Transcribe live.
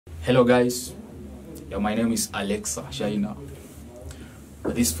Hello guys, my name is Alexa Shaina.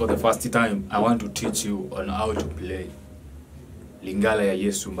 This for the first time I want to teach you on how to play Lingala ya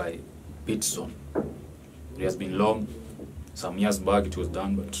Yesu by YESU-PITSON. It has been long, some years back it was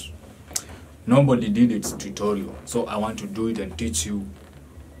done, but nobody did its tutorial. So I want to do it and teach you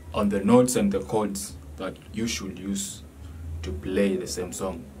on the notes and the chords that you should use to play the same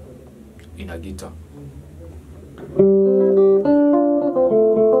song in a guitar.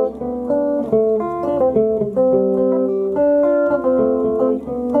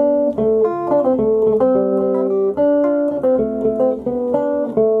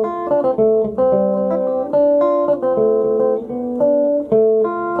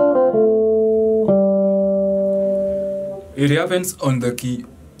 It happens on the key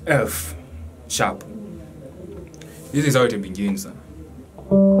F sharp. This is how it begins.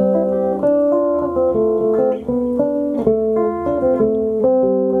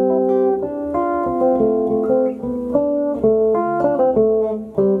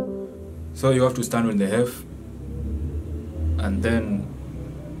 So you have to stand on the F and then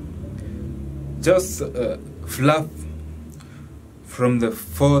just flap from the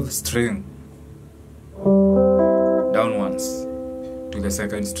 4th string downwards to the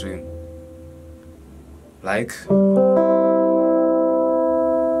 2nd string, like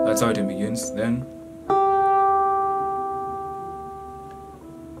that's how it begins. Then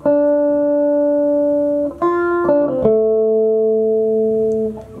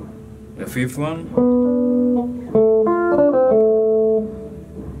the 5th one,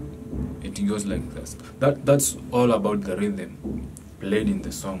 it goes like this. That's all about the rhythm played in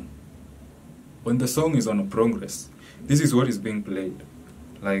the song. When the song is on a progress, this is what is being played,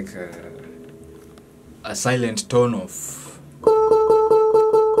 like a silent tone of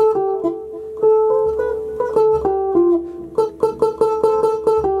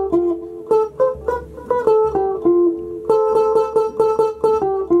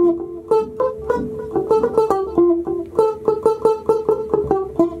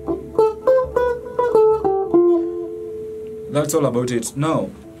that's all about it. Now,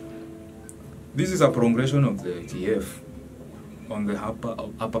 this is a progression of the key F on the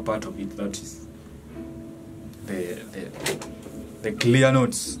upper part of it. That is the clear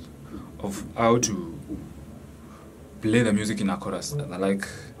notes of how to play the music in a chorus. Like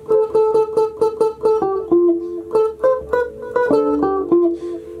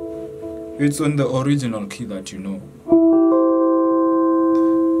it's on the original key that you know.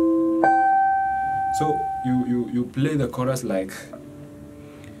 So you play the chorus like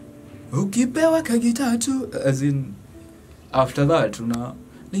ukipewa kagita tu, as in after that una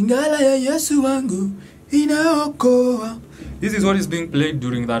lingala ya Yesu wangu inaokoa. This is what is being played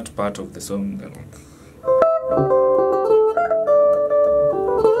during that part of the song.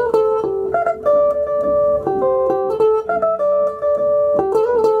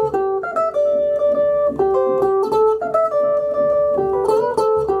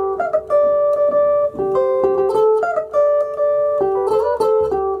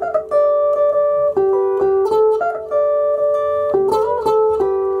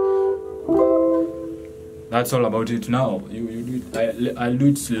 That's all about it. Now you do it. I'll do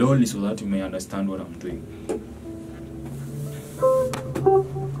it slowly so that you may understand what I'm doing.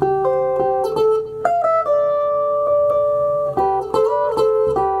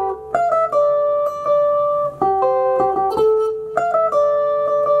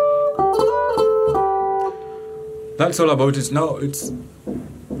 That's all about it. Now it's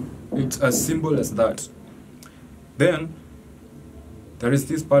as simple as that. Then there is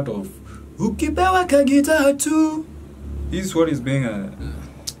this part of ukipewa kagita tu. This is what is being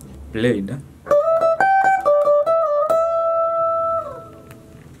played.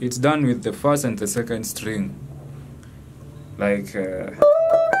 It's done with the 1st and the 2nd string, like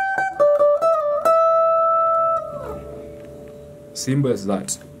simple as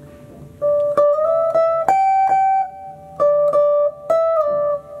that.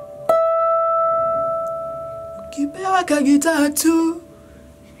 Ukipewa kagita tu.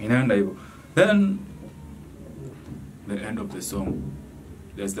 Then the end of the song,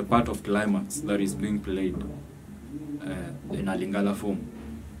 there's the part of climax that is being played in a Lingala form,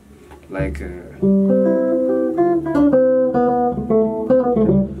 like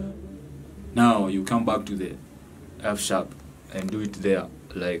now you come back to the F sharp and do it there,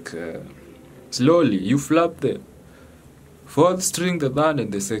 like slowly you flap the 4th string, the 3rd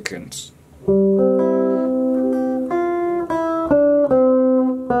and the 2nd.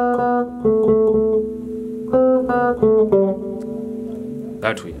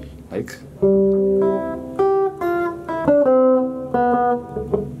 That way, like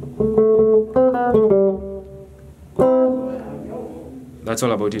That's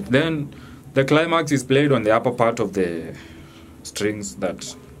all about it. Then the climax is played on the upper part of the strings,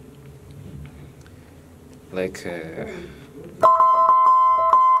 that like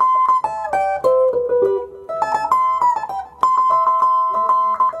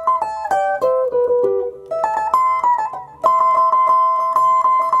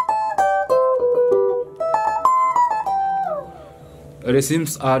it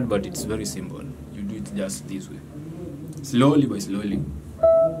seems hard, but it's very simple. You do it just this way, slowly by slowly.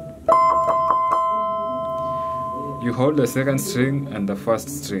 You hold the second string and the first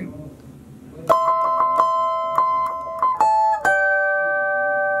string.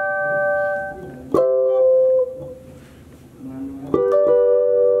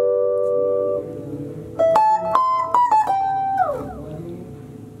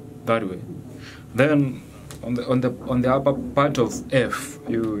 That way. Then on the upper part of F,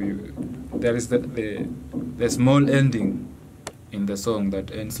 there is the small ending in the song that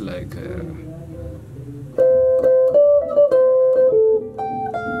ends like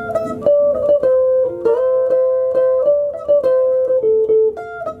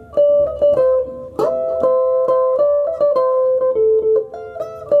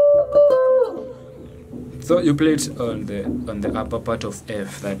so you play it on the upper part of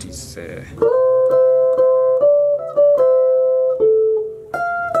F, that is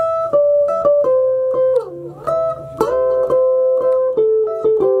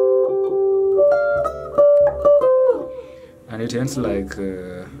and it ends like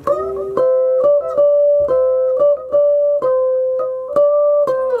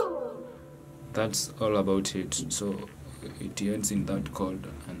that's all about it. So it ends in that chord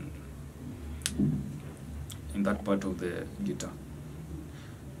and in that part of the guitar.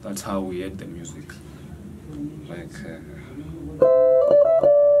 That's how we end the music, like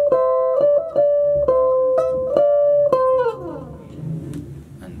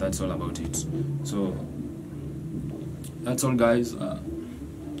and that's all about it. So that's all, guys.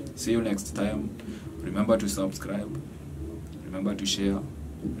 See you next time. Remember to subscribe, remember to share,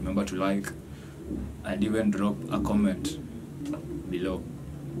 remember to like, and even drop a comment below.